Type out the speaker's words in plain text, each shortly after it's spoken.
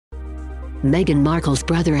Meghan Markle's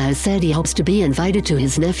brother has said he hopes to be invited to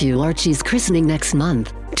his nephew Archie's christening next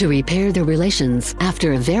month, to repair their relations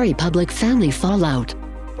after a very public family fallout.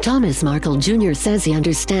 Thomas Markle Jr. says he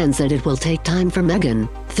understands that it will take time for Meghan,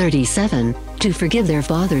 37, to forgive their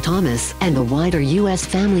father Thomas and the wider U.S.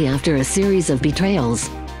 family after a series of betrayals.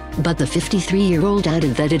 But the 53-year-old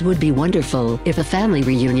added that it would be wonderful if a family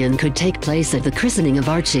reunion could take place at the christening of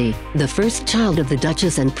Archie, the first child of the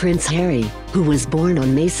Duchess and Prince Harry, who was born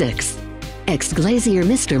on May 6. Ex-Glazier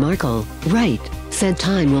Mr. Markle, right, said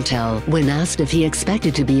time will tell when asked if he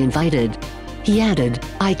expected to be invited. He added,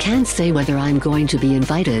 "I can't say whether I'm going to be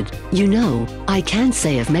invited, you know, I can't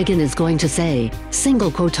say if Meghan is going to say,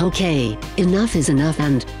 single quote okay, enough is enough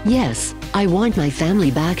and, yes, I want my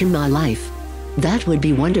family back in my life. That would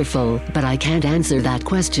be wonderful, but I can't answer that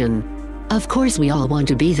question. Of course we all want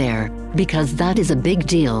to be there, because that is a big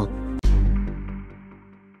deal.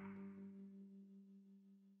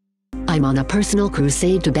 I'm on a personal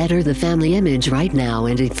crusade to better the family image right now,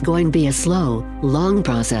 and it's going to be a slow, long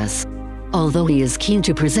process." Although he is keen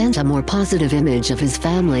to present a more positive image of his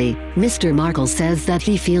family, Mr. Markle says that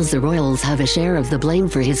he feels the royals have a share of the blame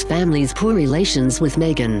for his family's poor relations with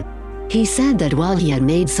Meghan. He said that while he had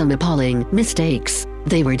made some appalling mistakes,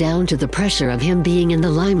 they were down to the pressure of him being in the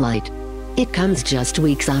limelight. It comes just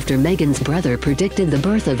weeks after Meghan's brother predicted the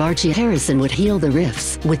birth of Archie Harrison would heal the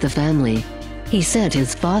rifts with the family. He said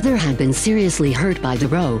his father had been seriously hurt by the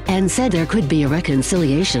row and said there could be a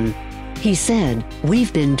reconciliation. He said,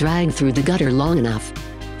 "We've been dragged through the gutter long enough.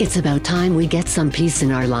 It's about time we get some peace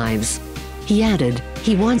in our lives." He added,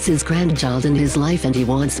 he wants his grandchild in his life and he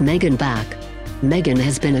wants Meghan back. Meghan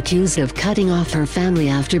has been accused of cutting off her family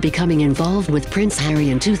after becoming involved with Prince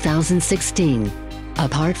Harry in 2016.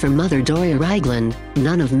 Apart from mother Doria Ragland,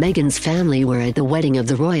 none of Meghan's family were at the wedding of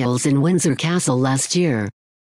the royals in Windsor Castle last year.